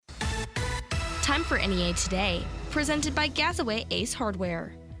Time for NEA Today, presented by Gazaway Ace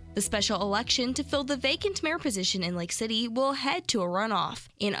Hardware. The special election to fill the vacant mayor position in Lake City will head to a runoff.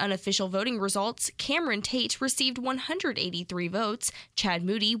 In unofficial voting results, Cameron Tate received 183 votes, Chad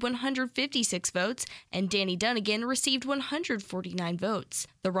Moody 156 votes, and Danny Dunnigan received 149 votes.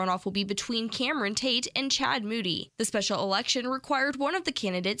 The runoff will be between Cameron Tate and Chad Moody. The special election required one of the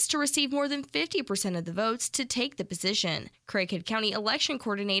candidates to receive more than 50% of the votes to take the position. Craighead County Election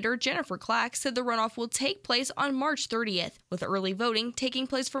Coordinator Jennifer Clack said the runoff will take place on March 30th, with early voting taking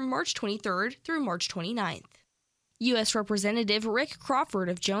place from March 23rd through March 29th. U.S. Representative Rick Crawford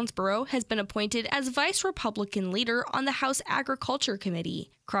of Jonesboro has been appointed as Vice Republican leader on the House Agriculture Committee.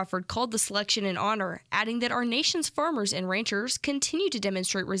 Crawford called the selection an honor, adding that our nation's farmers and ranchers continue to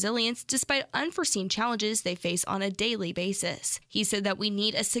demonstrate resilience despite unforeseen challenges they face on a daily basis. He said that we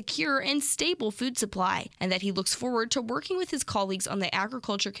need a secure and stable food supply, and that he looks forward to working with his colleagues on the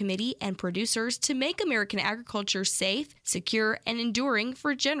Agriculture Committee and producers to make American agriculture safe, secure, and enduring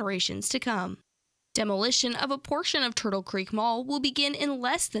for generations to come. Demolition of a portion of Turtle Creek Mall will begin in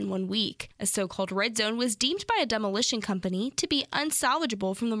less than 1 week. A so-called red zone was deemed by a demolition company to be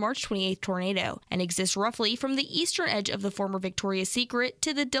unsalvageable from the March 28th tornado and exists roughly from the eastern edge of the former Victoria's Secret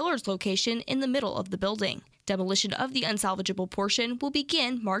to the Dillard's location in the middle of the building. Demolition of the unsalvageable portion will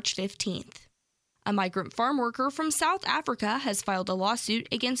begin March 15th. A migrant farm worker from South Africa has filed a lawsuit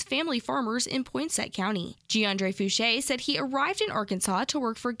against family farmers in Poinsett County. Giandre Fouché said he arrived in Arkansas to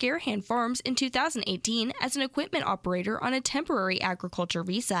work for Garahan Farms in 2018 as an equipment operator on a temporary agriculture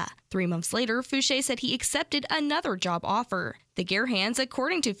visa. 3 months later, Fouché said he accepted another job offer. The Garahans,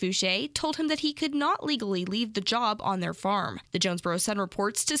 according to Fouché, told him that he could not legally leave the job on their farm. The Jonesboro Sun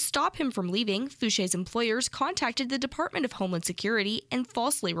reports to stop him from leaving, Fouché's employers contacted the Department of Homeland Security and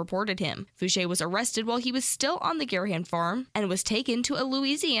falsely reported him. Fouché was arrested while he was still on the Garahan farm and was taken to a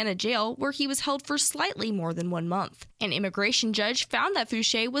Louisiana jail where he was held for slightly more than 1 month. An immigration judge found that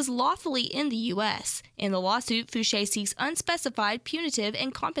Fouché was lawfully in the U.S. In the lawsuit, Fouché seeks unspecified punitive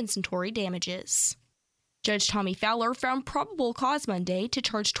and compensatory damages. Judge Tommy Fowler found probable cause Monday to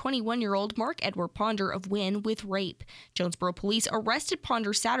charge 21-year-old Mark Edward Ponder of Wynn with rape. Jonesboro police arrested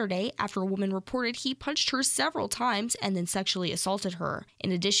Ponder Saturday after a woman reported he punched her several times and then sexually assaulted her.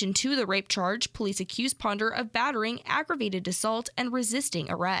 In addition to the rape charge, police accused Ponder of battering, aggravated assault, and resisting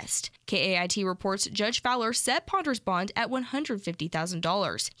arrest. KAIT reports Judge Fowler set Ponder's bond at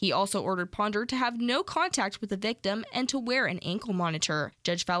 $150,000. He also ordered Ponder to have no contact with the victim and to wear an ankle monitor.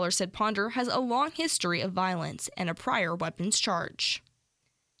 Judge Fowler said Ponder has a long history of violence and a prior weapons charge.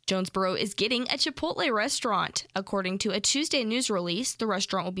 Jonesboro is getting a Chipotle restaurant. According to a Tuesday news release, the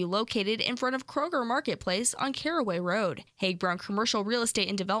restaurant will be located in front of Kroger Marketplace on Caraway Road. Haig Brown Commercial Real Estate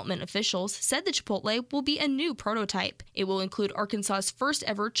and Development officials said the Chipotle will be a new prototype. It will include Arkansas's first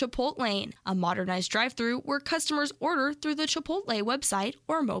ever Chipotlane, a modernized drive-thru where customers order through the Chipotle website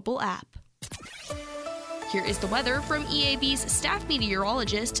or mobile app. Here is the weather from EAB's staff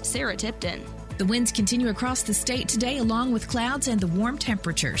meteorologist, Sarah Tipton. The winds continue across the state today, along with clouds and the warm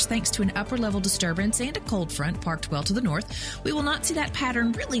temperatures. Thanks to an upper-level disturbance and a cold front parked well to the north, we will not see that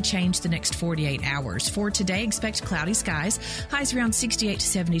pattern really change the next 48 hours. For today, expect cloudy skies, highs around 68 to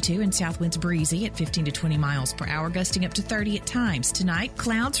 72, and south winds breezy at 15 to 20 miles per hour, gusting up to 30 at times. Tonight,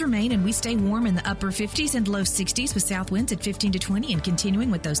 clouds remain and we stay warm in the upper 50s and low 60s with south winds at 15 to 20 and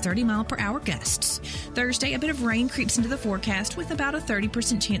continuing with those 30-mile-per-hour gusts. Thursday, a bit of rain creeps into the forecast with about a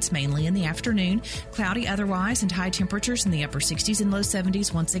 30% chance mainly in the afternoon. Cloudy otherwise and high temperatures in the upper 60s and low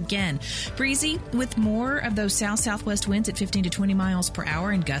 70s once again. Breezy with more of those south-southwest winds at 15 to 20 miles per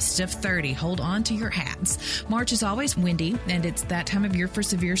hour and gusts of 30. Hold on to your hats. March is always windy, and it's that time of year for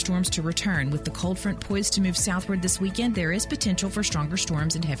severe storms to return. With the cold front poised to move southward this weekend, there is potential for stronger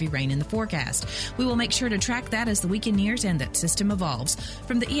storms and heavy rain in the forecast. We will make sure to track that as the weekend nears and that system evolves.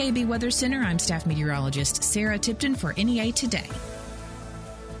 From the EAB Weather Center, I'm staff meteorologist Sarah Tipton for NEA Today.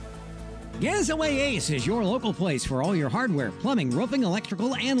 Gazaway Ace is your local place for all your hardware, plumbing, roofing,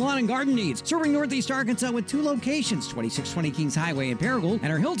 electrical, and lawn and garden needs. Serving Northeast Arkansas with 2 locations, 2620 Kings Highway in Paragould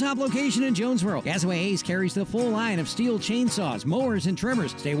and our Hilltop location in Jonesboro. Gazaway Ace carries the full line of steel chainsaws, mowers, and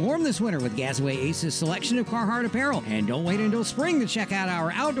trimmers. Stay warm this winter with Gazaway Ace's selection of Carhartt apparel. And don't wait until spring to check out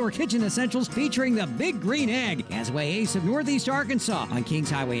our outdoor kitchen essentials featuring the Big Green Egg. Gazaway Ace of Northeast Arkansas on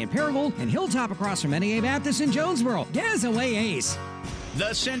Kings Highway in Paragould and Hilltop across from NEA Baptist in Jonesboro. Gazaway Ace.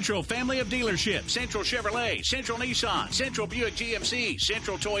 The Central family of dealerships: Central Chevrolet, Central Nissan, Central Buick GMC,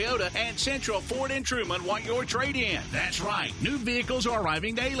 Central Toyota, and Central Ford and Truman want your trade-in. That's right. New vehicles are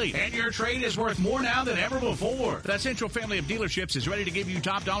arriving daily, and your trade is worth more now than ever before. The Central family of dealerships is ready to give you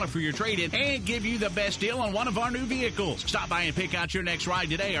top dollar for your trade-in and give you the best deal on one of our new vehicles. Stop by and pick out your next ride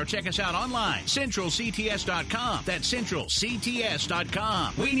today, or check us out online, centralcts.com. That's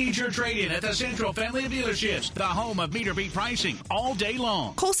centralcts.com. We need your trade-in at the Central family of dealerships, the home of meter beat pricing all day long.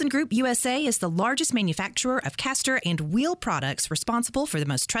 Colson Group USA is the largest manufacturer of caster and wheel products, responsible for the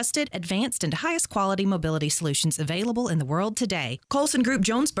most trusted, advanced, and highest quality mobility solutions available in the world today. Colson Group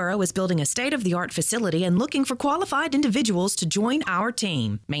Jonesboro is building a state-of-the-art facility and looking for qualified individuals to join our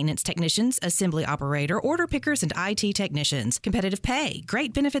team. Maintenance technicians, assembly operator, order pickers, and IT technicians. Competitive pay,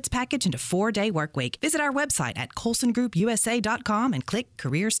 great benefits package, and a 4-day work week. Visit our website at colsongroupusa.com and click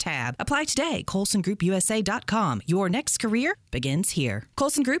Careers tab. Apply today, colsongroupusa.com. Your next career begins here.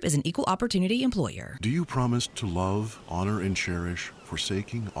 Colson Group is an equal opportunity employer. Do you promise to love, honor, and cherish,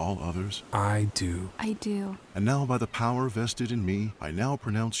 forsaking all others? I do. I do. And now, by the power vested in me, I now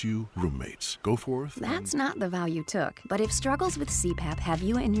pronounce you roommates. Go forth. That's not the vow you took. But if struggles with CPAP have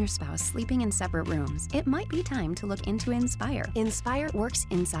you and your spouse sleeping in separate rooms, it might be time to look into Inspire. Inspire works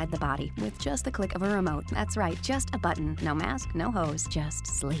inside the body with just the click of a remote. That's right, just a button. No mask, no hose, just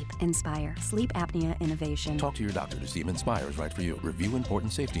sleep. Inspire. Sleep apnea innovation. Talk to your doctor to see if Inspire is right for you. Review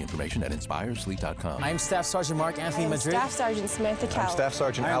important safety information at inspiresleep.com. I am Staff Sergeant Mark Anthony Madrid. Staff Sergeant Samantha Cowell. I'm Staff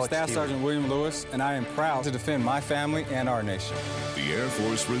Sergeant Alex Staff Sergeant William Lewis, and I am proud to defend my family and our nation. The Air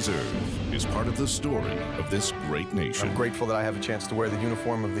Force Reserve is part of the story of this great nation. I'm grateful that I have a chance to wear the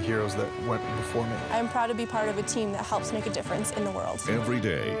uniform of the heroes that went before me. I am proud to be part of a team that helps make a difference in the world. Every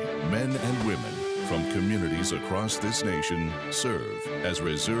day, men and women from communities across this nation serve as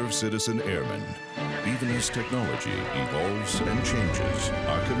reserve citizen airmen. Even as technology evolves and changes,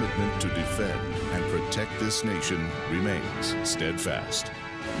 our commitment to defend and protect this nation remains steadfast.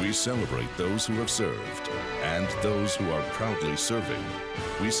 We celebrate those who have served and those who are proudly serving.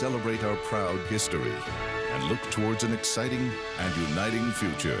 We celebrate our proud history and look towards an exciting and uniting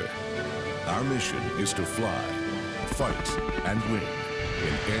future. Our mission is to fly, fight, and win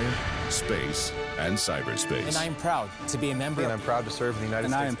in air, space, and cyberspace. And I am proud to be a member. And I'm proud to serve in the United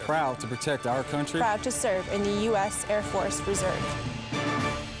States. And I am proud to protect our country. Proud to serve in the U.S. Air Force Reserve.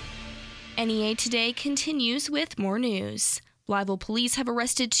 NEA Today continues with more news. Blytheville police have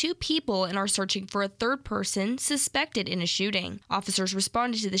arrested 2 people and are searching for a third person suspected in a shooting. Officers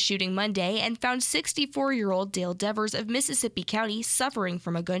responded to the shooting Monday and found 64-year-old Dale Devers of Mississippi County suffering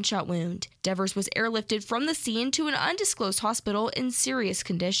from a gunshot wound. Devers was airlifted from the scene to an undisclosed hospital in serious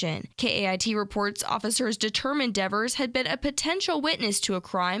condition. KAIT reports officers determined Devers had been a potential witness to a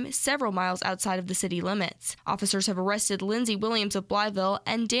crime several miles outside of the city limits. Officers have arrested Lindsey Williams of Blytheville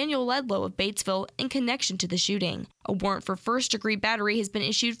and Daniel Ledlow of Batesville in connection to the shooting. A warrant for first-degree battery has been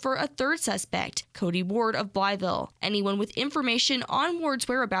issued for a third suspect, Cody Ward of Blytheville. Anyone with information on Ward's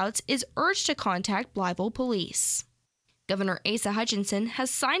whereabouts is urged to contact Blytheville Police. Governor Asa Hutchinson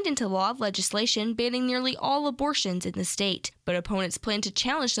has signed into law legislation banning nearly all abortions in the state, but opponents plan to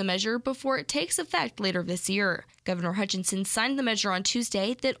challenge the measure before it takes effect later this year. Governor Hutchinson signed the measure on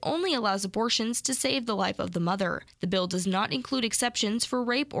Tuesday that only allows abortions to save the life of the mother. The bill does not include exceptions for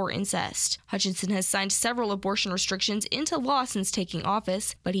rape or incest. Hutchinson has signed several abortion restrictions into law since taking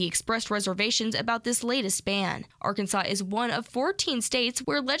office, but he expressed reservations about this latest ban. Arkansas is one of 14 states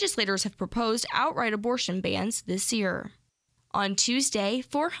where legislators have proposed outright abortion bans this year. On Tuesday,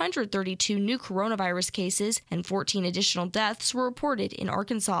 432 new coronavirus cases and 14 additional deaths were reported in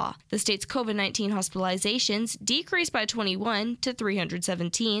Arkansas. The state's COVID-19 hospitalizations decreased by 21 to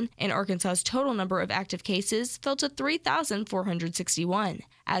 317, and Arkansas's total number of active cases fell to 3,461.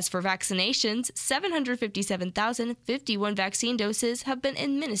 As for vaccinations, 757,051 vaccine doses have been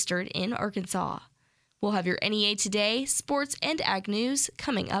administered in Arkansas. We'll have your NEA Today, sports, and ag news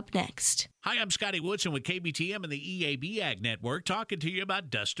coming up next. Hi, I'm Scotty Woodson with KBTM and the EAB Ag Network, talking to you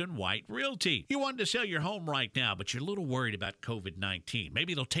about Dustin White Realty. You wanted to sell your home right now, but you're a little worried about COVID-19.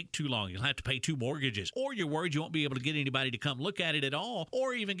 Maybe it'll take too long. You'll have to pay 2 mortgages. Or you're worried you won't be able to get anybody to come look at it at all,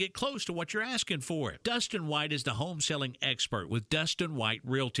 or even get close to what you're asking for. Dustin White is the home selling expert with Dustin White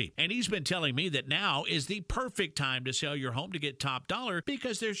Realty. And he's been telling me that now is the perfect time to sell your home to get top dollar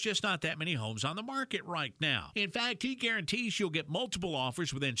because there's just not that many homes on the market right now. In fact, he guarantees you'll get multiple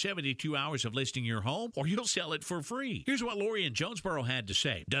offers within 72 hours hours of listing your home, or you'll sell it for free. Here's what Lori in Jonesboro had to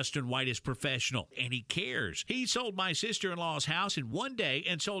say. Dustin White is professional, and he cares. He sold my sister-in-law's house in one day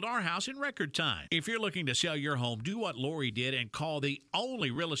and sold our house in record time. If you're looking to sell your home, do what Lori did and call the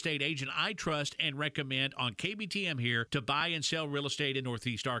only real estate agent I trust and recommend on KBTM here to buy and sell real estate in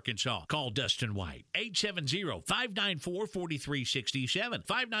Northeast Arkansas. Call Dustin White, 870-594-4367,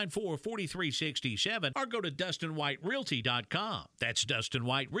 594-4367, or go to DustinWhiteRealty.com. That's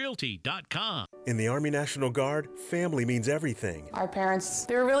DustinWhiteRealty.com. In the Army National Guard, family means everything. Our parents,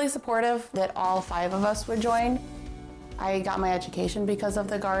 they were really supportive that all 5 of us would join. I got my education because of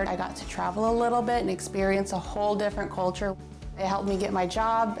the Guard. I got to travel a little bit and experience a whole different culture. It helped me get my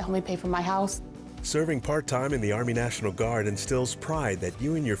job, it helped me pay for my house. Serving part-time in the Army National Guard instills pride that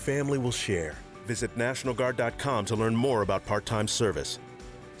you and your family will share. Visit NationalGuard.com to learn more about part-time service.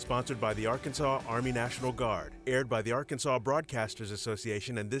 Sponsored by the Arkansas Army National Guard. Aired by the Arkansas Broadcasters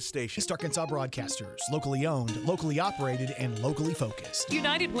Association and this station. East Arkansas Broadcasters. Locally owned, locally operated, and locally focused.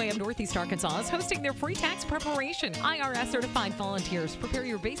 United Way of Northeast Arkansas is hosting their free tax preparation. IRS certified volunteers prepare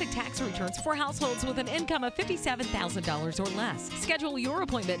your basic tax returns for households with an income of $57,000 or less. Schedule your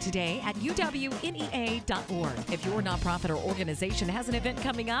appointment today at uwnea.org. If your nonprofit or organization has an event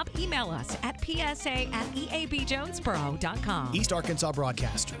coming up, email us at psa@eabjonesboro.com. East Arkansas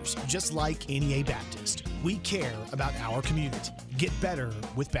Broadcasters. Just like NEA Baptist, we care about our community. Get better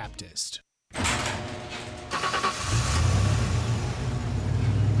with Baptist.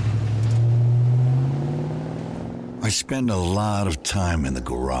 I spend a lot of time in the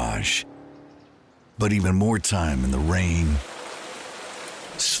garage, but even more time in the rain,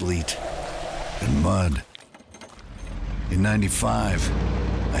 sleet, and mud. In 95,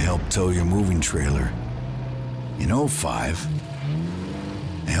 I helped tow your moving trailer. In 05,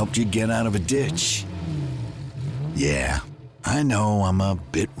 I helped you get out of a ditch. Yeah, I know I'm a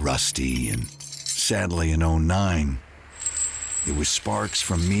bit rusty, and sadly in 09, it was sparks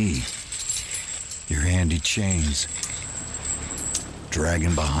from me, your handy chains,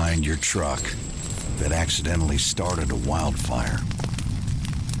 dragging behind your truck that accidentally started a wildfire.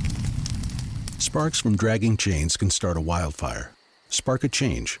 Sparks from dragging chains can start a wildfire. Spark a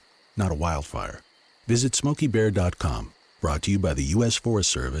change, not a wildfire. Visit SmokeyBear.com. Brought to you by the U.S. Forest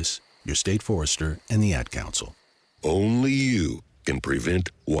Service, your state forester, and the Ad Council. Only you can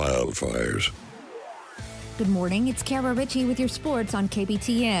prevent wildfires. Good morning, it's Kara Ritchie with your sports on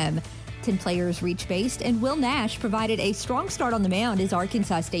KBTM. 10 players reach-based, and Will Nash provided a strong start on the mound as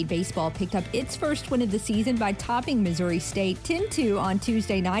Arkansas State baseball picked up its first win of the season by topping Missouri State 10-2 on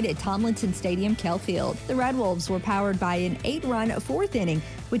Tuesday night at Tomlinson Stadium, Kell-Field. The Red Wolves were powered by an 8-run fourth inning,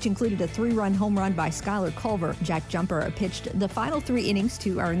 which included a 3-run home run by Skylar Culver. Jack Jumper pitched the final 3 innings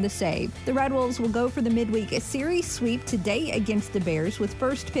to earn the save. The Red Wolves will go for the midweek series sweep today against the Bears, with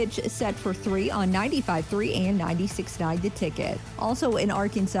first pitch set for 3 on 95.3 and 96.9 The Ticket. Also in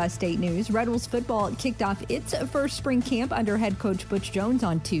Arkansas State news, Red Wolves football kicked off its first spring camp under head coach Butch Jones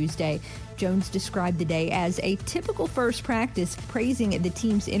on Tuesday. Jones described the day as a typical first practice, praising the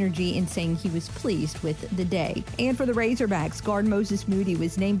team's energy and saying he was pleased with the day. And for the Razorbacks, guard Moses Moody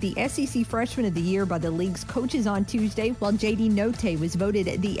was named the SEC Freshman of the Year by the league's coaches on Tuesday, while J.D. Notte was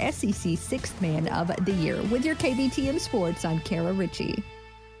voted the SEC Sixth Man of the Year. With your KBTM Sports, I'm Kara Ritchie.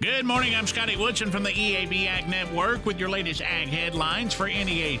 Good morning, I'm Scotty Woodson from the EAB Ag Network with your latest ag headlines for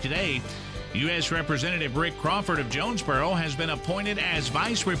NEA Today. U.S. Representative Rick Crawford of Jonesboro has been appointed as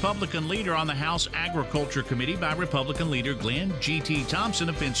Vice Republican Leader on the House Agriculture Committee by Republican Leader Glenn G.T. Thompson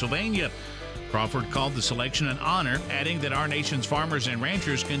of Pennsylvania. Crawford called the selection an honor, adding that our nation's farmers and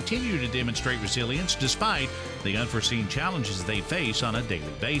ranchers continue to demonstrate resilience despite the unforeseen challenges they face on a daily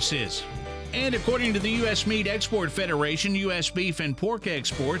basis. And according to the U.S. Meat Export Federation, U.S. beef and pork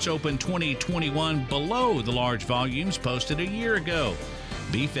exports opened 2021 below the large volumes posted a year ago.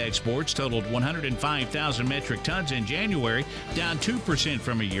 Beef exports totaled 105,000 metric tons in January, down 2%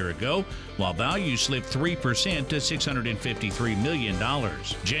 from a year ago, while values slipped 3% to $653 million.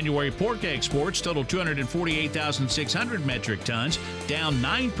 January pork exports totaled 248,600 metric tons, down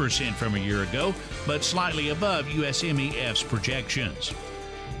 9% from a year ago, but slightly above USMEF's projections.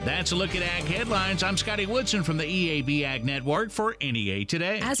 That's a look at Ag Headlines. I'm Scotty Woodson from the EAB Ag Network for NEA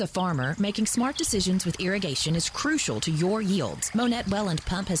Today. As a farmer, making smart decisions with irrigation is crucial to your yields. Monette Well and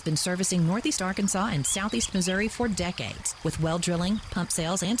Pump has been servicing Northeast Arkansas and Southeast Missouri for decades. With well drilling, pump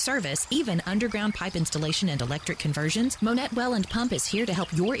sales, and service, even underground pipe installation and electric conversions, Monette Well and Pump is here to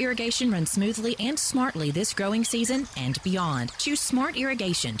help your irrigation run smoothly and smartly this growing season and beyond. Choose smart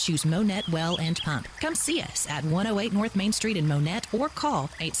irrigation. Choose Monette Well and Pump. Come see us at 108 North Main Street in Monette or call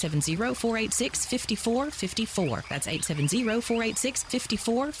 870-486-5454. That's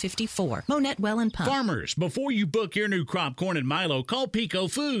 870-486-5454. Monette Well and Pump. Farmers, before you book your new crop corn and milo, call Pico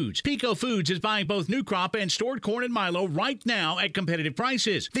Foods. Pico Foods is buying both new crop and stored corn and milo right now at competitive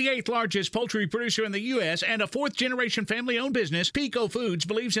prices. The 8th largest poultry producer in the U.S. and a 4th-generation family-owned business, Pico Foods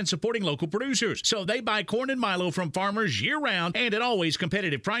believes in supporting local producers. So they buy corn and milo from farmers year-round and at always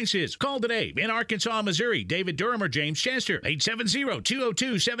competitive prices. Call today in Arkansas, Missouri, David Durham or James Chester,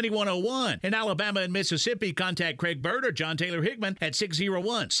 870-202-7101. In Alabama and Mississippi, contact Craig Bird or John Taylor Hickman at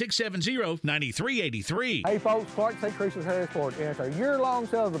 601-670-9383. Hey folks, Clark St. Crucis Harris Ford, and it's our year-long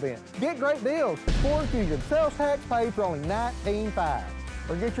sales event. Get great deals. Ford Fusion sales tax paid for only $19,500.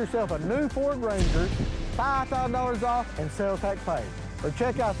 Or get yourself a new Ford Ranger, $5,000 off and sales tax paid. Or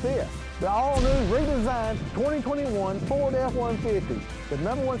check out this, the all-new redesigned 2021 Ford F-150, the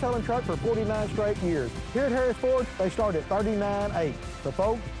 #1 selling truck for 49 straight years. Here at Harris Ford, they start at $39,800. So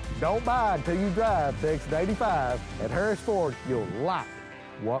folks, don't buy until you drive the Exit 85. At Harris Ford, you'll like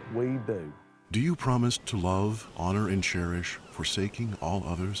what we do. Do you promise to love, honor, and cherish, forsaking all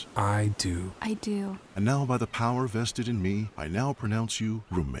others? I do. I do. And now, by the power vested in me, I now pronounce you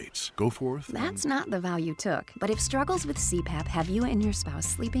roommates. Go forth. That's not the vow you took. But if struggles with CPAP have you and your spouse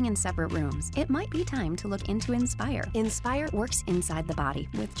sleeping in separate rooms, it might be time to look into Inspire. Inspire works inside the body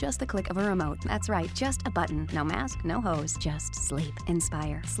with just the click of a remote. That's right, just a button. No mask, no hose, just sleep.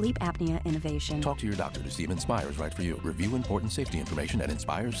 Inspire. Sleep apnea innovation. Talk to your doctor to see if Inspire is right for you. Review important safety information at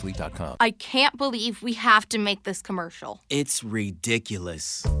inspiresleep.com. I can't believe we have to make this commercial. It's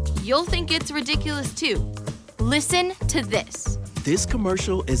ridiculous. You'll think it's ridiculous too. Listen to this. This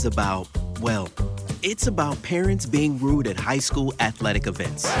commercial is about, well, it's about parents being rude at high school athletic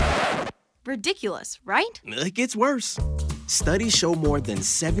events. Ridiculous, right? It gets worse. Studies show more than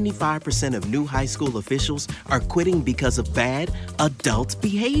 75% of new high school officials are quitting because of bad adult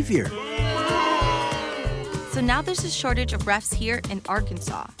behavior. So now there's a shortage of refs here in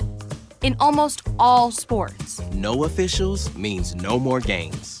Arkansas. In almost all sports. No officials means no more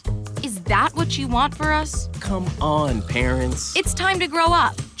games. Is that what you want for us? Come on, parents. It's time to grow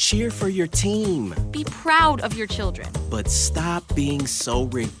up. Cheer for your team. Be proud of your children. But stop being so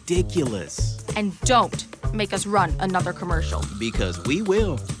ridiculous. And don't make us run another commercial. Because we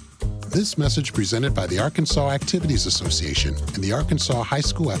will. This message presented by the Arkansas Activities Association and the Arkansas High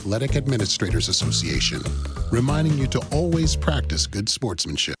School Athletic Administrators Association, reminding you to always practice good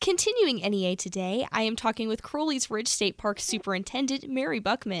sportsmanship. Continuing NEA today, I am talking with Crowley's Ridge State Park Superintendent Mary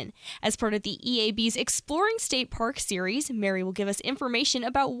Buckman. As part of the EAB's Exploring State Park series, Mary will give us information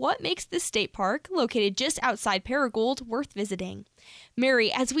about what makes this state park, located just outside Paragould, worth visiting. Mary,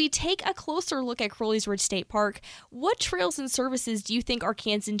 as we take a closer look at Crowley's Ridge State Park, what trails and services do you think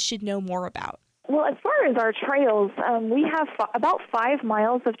Arkansans should know more about? Well, as far as our trails, we have about 5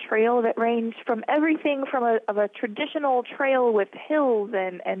 miles of trail that range from everything from a traditional trail with hills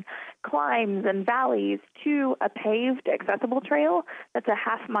and climbs and valleys to a paved, accessible trail that's a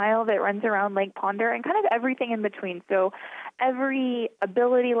half mile that runs around Lake Ponder and kind of everything in between. So every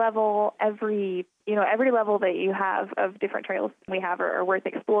ability level, every level that you have of different trails we have are worth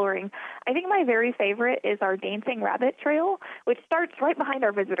exploring. I think my very favorite is our Dancing Rabbit Trail, which starts right behind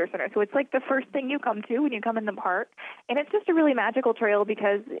our visitor center. So it's like the first thing you come to when you come in the park. And it's just a really magical trail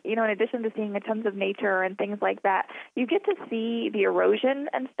because, in addition to seeing tons of nature and things like that, you get to see the erosion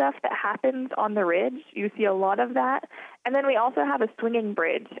and stuff that happens on the ridge. You see a lot of that. And then we also have a swinging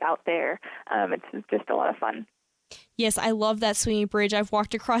bridge out there. It's just a lot of fun. Yes, I love that swinging bridge. I've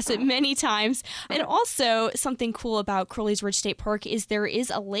walked across it many times. And also, something cool about Crowley's Ridge State Park is there is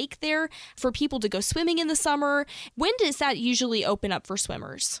a lake there for people to go swimming in the summer. When does that usually open up for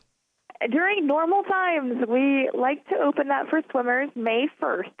swimmers? During normal times, we like to open that for swimmers May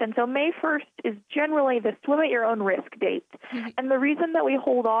 1st. And so May 1st is generally the swim at your own risk date. Mm-hmm. And the reason that we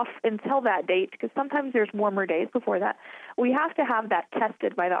hold off until that date, because sometimes there's warmer days before that, we have to have that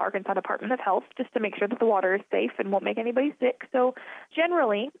tested by the Arkansas Department of Health just to make sure that the water is safe and won't make anybody sick. So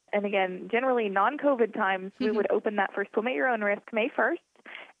generally, and again, generally non-COVID times, we would open that for swim at your own risk May 1st.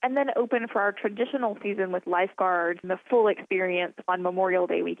 And then open for our traditional season with lifeguards and the full experience on Memorial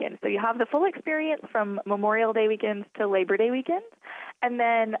Day weekend. So you have the full experience from Memorial Day weekend to Labor Day weekend. And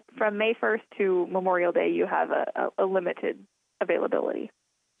then from May 1st to Memorial Day, you have a limited availability.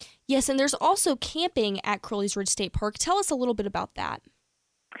 Yes, and there's also camping at Crowley's Ridge State Park. Tell us a little bit about that.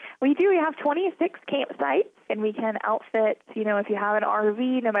 We do. We have 26 campsites, and we can outfit, if you have an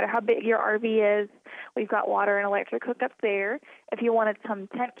RV, no matter how big your RV is, We've got water and electric hookups there. If you wanted some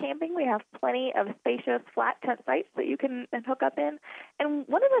tent camping, we have plenty of spacious flat tent sites that you can hook up in. And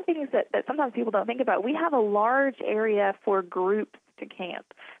one of the things that sometimes people don't think about, we have a large area for groups to camp.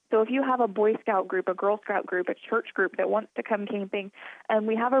 So if you have a Boy Scout group, a Girl Scout group, a church group that wants to come camping,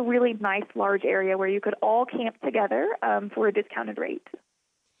 we have a really nice large area where you could all camp together for a discounted rate.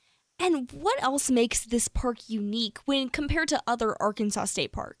 And what else makes this park unique when compared to other Arkansas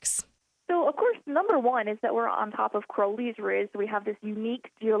state parks? So, of course, number one is that we're on top of Crowley's Ridge. We have this unique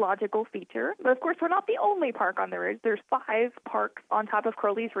geological feature. But, of course, we're not the only park on the ridge. There's 5 parks on top of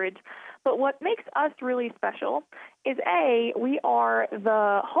Crowley's Ridge. But what makes us really special is, A, we are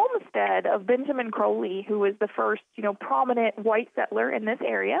the homestead of Benjamin Crowley, who was the first, prominent white settler in this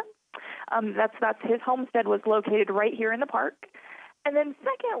area. That's his homestead was located right here in the park. And then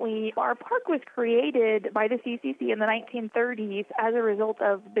secondly, our park was created by the CCC in the 1930s as a result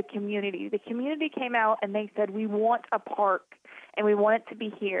of the community. The community came out and they said, we want a park and we want it to be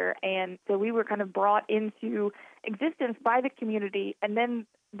here. And so we were kind of brought into existence by the community, and then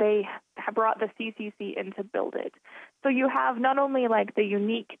they brought the CCC in to build it. So you have not only like the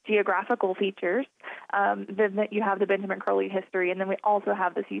unique geographical features, then you have the Benjamin Crowley history, and then we also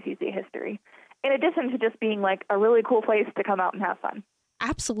have the CCC history, in addition to just being like a really cool place to come out and have fun.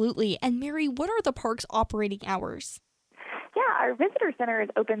 Absolutely. And Mary, what are the park's operating hours? Yeah, our visitor center is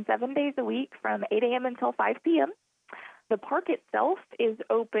open 7 days a week from 8 a.m. until 5 p.m. The park itself is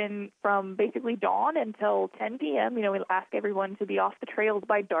open from basically dawn until 10 p.m. We ask everyone to be off the trails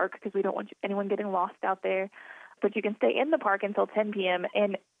by dark because we don't want anyone getting lost out there. But you can stay in the park until 10 p.m.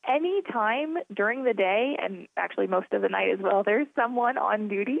 And any time during the day, and actually most of the night as well, there's someone on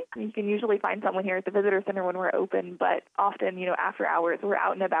duty. You can usually find someone here at the visitor center when we're open, but often, after hours, we're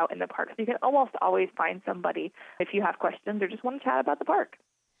out and about in the park. So you can almost always find somebody if you have questions or just want to chat about the park.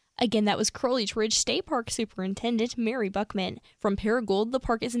 Again, that was Crowley's Ridge State Park Superintendent Mary Buckman. From Paragould, the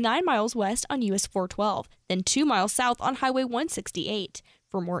park is 9 miles west on US 412, then 2 miles south on Highway 168.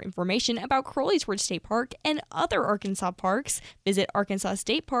 For more information about Crowley's Ridge State Park and other Arkansas parks, visit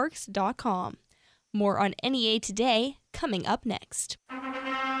arkansasstateparks.com. More on NEA Today coming up next.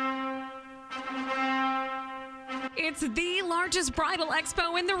 It's the largest bridal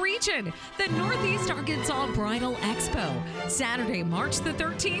expo in the region, the Northeast Arkansas Bridal Expo. Saturday, March the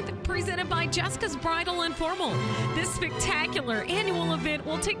 13th, presented by Jessica's Bridal and Formal. This spectacular annual event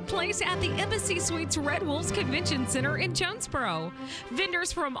will take place at the Embassy Suites Red Wolves Convention Center in Jonesboro.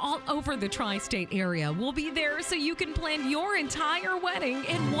 Vendors from all over the tri-state area will be there so you can plan your entire wedding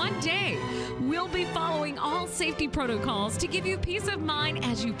in one day. We'll be following all safety protocols to give you peace of mind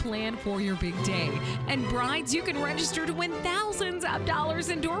as you plan for your big day. And brides, you can register to win thousands of dollars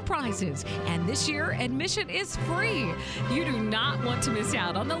in door prizes. And this year, admission is free. You do not want to miss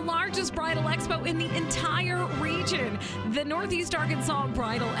out on the largest bridal expo in the entire region. The Northeast Arkansas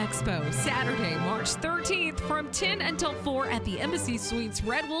Bridal Expo, Saturday, March 13th from 10 until 4 at the Embassy Suites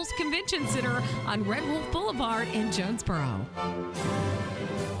Red Wolves Convention Center on Red Wolf Boulevard in Jonesboro.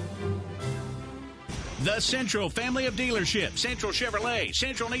 The Central family of dealerships: Central Chevrolet,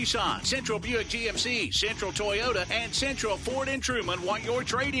 Central Nissan, Central Buick GMC, Central Toyota, and Central Ford and Truman want your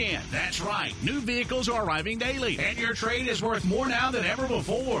trade-in. That's right. New vehicles are arriving daily, and your trade is worth more now than ever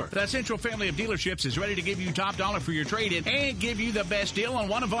before. The Central family of dealerships is ready to give you top dollar for your trade-in and give you the best deal on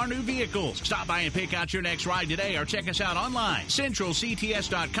one of our new vehicles. Stop by and pick out your next ride today, or check us out online,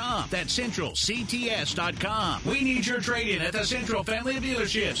 centralcts.com. That's centralcts.com. We need your trade-in at the Central family of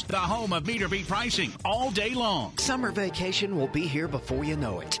dealerships, the home of meter beat pricing all day long. Summer vacation will be here before you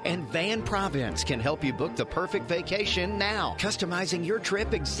know it, and Van Province can help you book the perfect vacation now, customizing your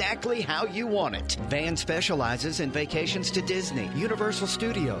trip exactly how you want it. Van specializes in vacations to Disney, Universal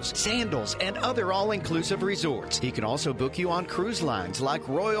Studios, Sandals, and other all-inclusive resorts. He can also book you on cruise lines like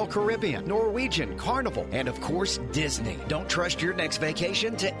Royal Caribbean, Norwegian, Carnival, and of course Disney. Don't trust your next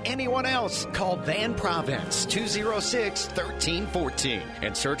vacation to anyone else. Call Van Province 206-1314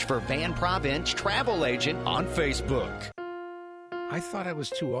 and search for Van Province Travel Agent on Facebook. I thought I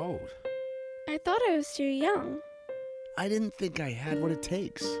was too old. I thought I was too young. I didn't think I had what it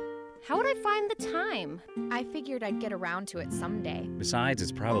takes. How would I find the time? I figured I'd get around to it someday. Besides,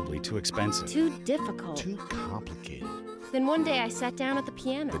 it's probably too expensive. Too difficult. Too complicated. Then one day I sat down at the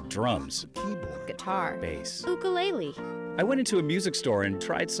piano. The drums. Keyboard. Guitar. Bass. Ukulele. I went into a music store and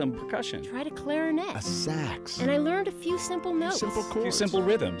tried some percussion. Tried a clarinet. A sax. And I learned a few simple notes. Simple chords. A few simple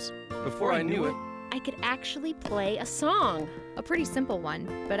rhythms. Before I knew it, I could actually play a song. A pretty simple one,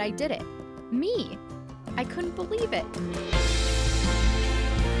 but I did it. Me. I couldn't believe it.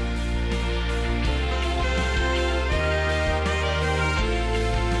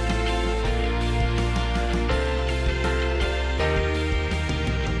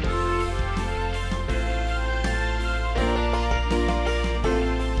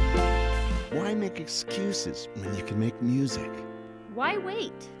 places when you can make music. Why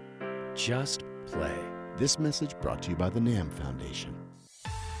wait? Just play. This message brought to you by the NAM Foundation.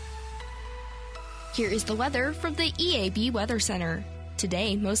 Here is the weather from the EAB Weather Center.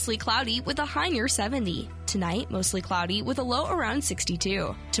 Today, mostly cloudy with a high near 70. Tonight, mostly cloudy with a low around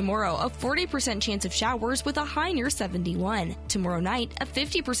 62. Tomorrow, a 40% chance of showers with a high near 71. Tomorrow night, a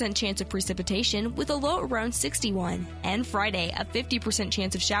 50% chance of precipitation with a low around 61. And Friday, a 50%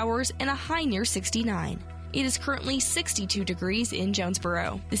 chance of showers and a high near 69. It is currently 62 degrees in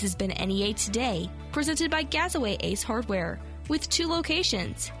Jonesboro. This has been NEA Today, presented by Gazaway Ace Hardware, with 2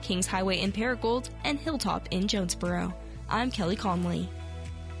 locations, Kings Highway in Paragould and Hilltop in Jonesboro. I'm Kelly Conley.